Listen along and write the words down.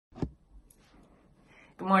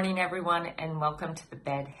Good morning, everyone, and welcome to the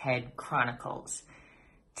Bedhead Chronicles.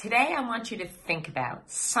 Today, I want you to think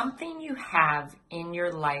about something you have in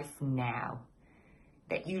your life now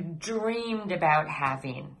that you dreamed about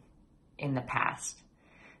having in the past.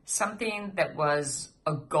 Something that was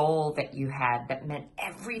a goal that you had that meant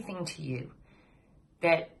everything to you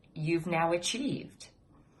that you've now achieved.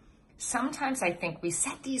 Sometimes I think we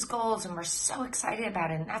set these goals and we're so excited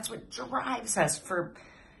about it, and that's what drives us for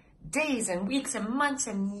days and weeks and months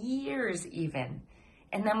and years even.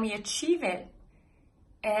 And then we achieve it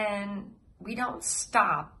and we don't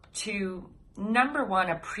stop to, number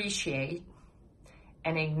one, appreciate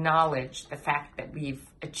and acknowledge the fact that we've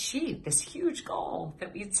achieved this huge goal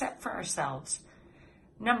that we'd set for ourselves.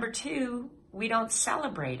 Number two, we don't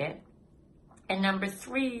celebrate it. And number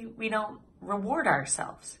three, we don't reward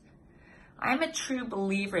ourselves. I'm a true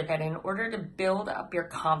believer that in order to build up your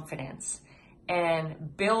confidence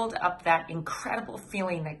and build up that incredible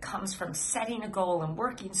feeling that comes from setting a goal and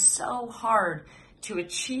working so hard to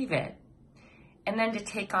achieve it, and then to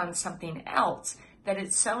take on something else, that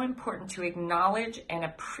it's so important to acknowledge and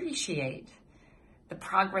appreciate the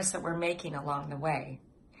progress that we're making along the way,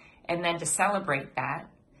 and then to celebrate that,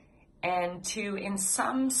 and to, in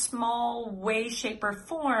some small way, shape, or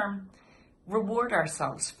form, reward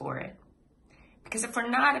ourselves for it. Because if we're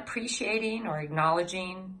not appreciating or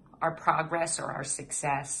acknowledging our progress or our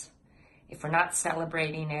success, if we're not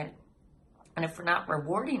celebrating it, and if we're not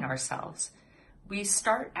rewarding ourselves, we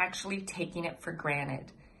start actually taking it for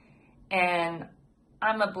granted. And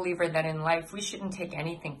I'm a believer that in life, we shouldn't take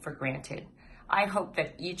anything for granted. I hope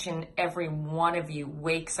that each and every one of you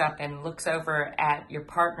wakes up and looks over at your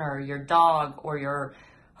partner or your dog or your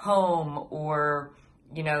home or,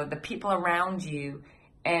 the people around you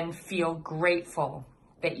and feel grateful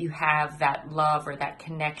that you have that love or that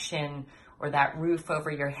connection or that roof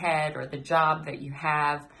over your head or the job that you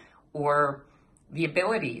have or the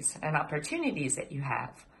abilities and opportunities that you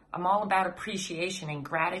have. I'm all about appreciation and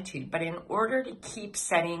gratitude, but in order to keep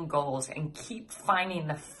setting goals and keep finding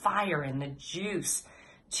the fire and the juice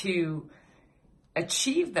to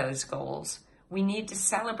achieve those goals, we need to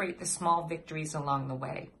celebrate the small victories along the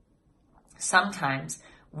way. Sometimes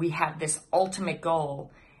we have this ultimate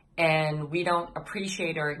goal and we don't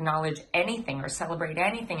appreciate or acknowledge anything or celebrate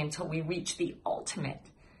anything until we reach the ultimate.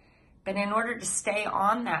 But in order to stay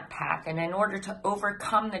on that path and in order to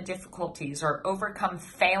overcome the difficulties or overcome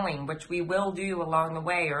failing, which we will do along the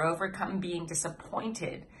way, or overcome being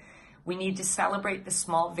disappointed, we need to celebrate the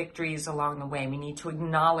small victories along the way. We need to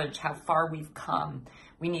acknowledge how far we've come.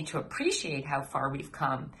 We need to appreciate how far we've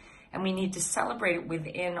come. And we need to celebrate it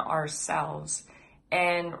within ourselves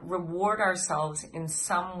and reward ourselves in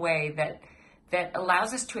some way that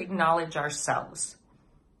allows us to acknowledge ourselves.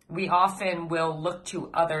 We often will look to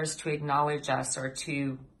others to acknowledge us or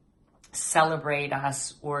to celebrate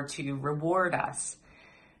us or to reward us.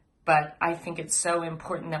 But I think it's so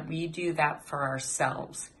important that we do that for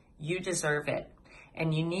ourselves. You deserve it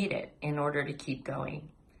and you need it in order to keep going.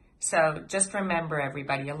 So just remember,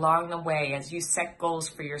 everybody, along the way, as you set goals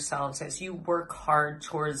for yourselves, as you work hard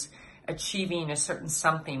towards achieving a certain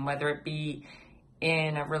something, whether it be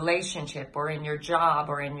in a relationship or in your job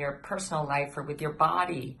or in your personal life or with your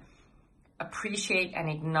body, appreciate and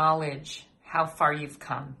acknowledge how far you've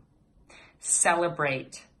come.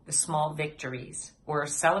 Celebrate the small victories or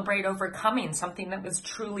celebrate overcoming something that was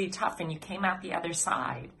truly tough and you came out the other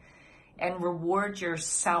side, and reward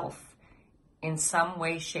yourself in some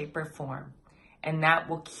way, shape, or form. And that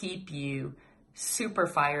will keep you super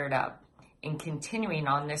fired up in continuing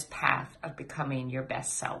on this path of becoming your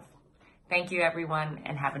best self. Thank you, everyone,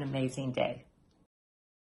 and have an amazing day.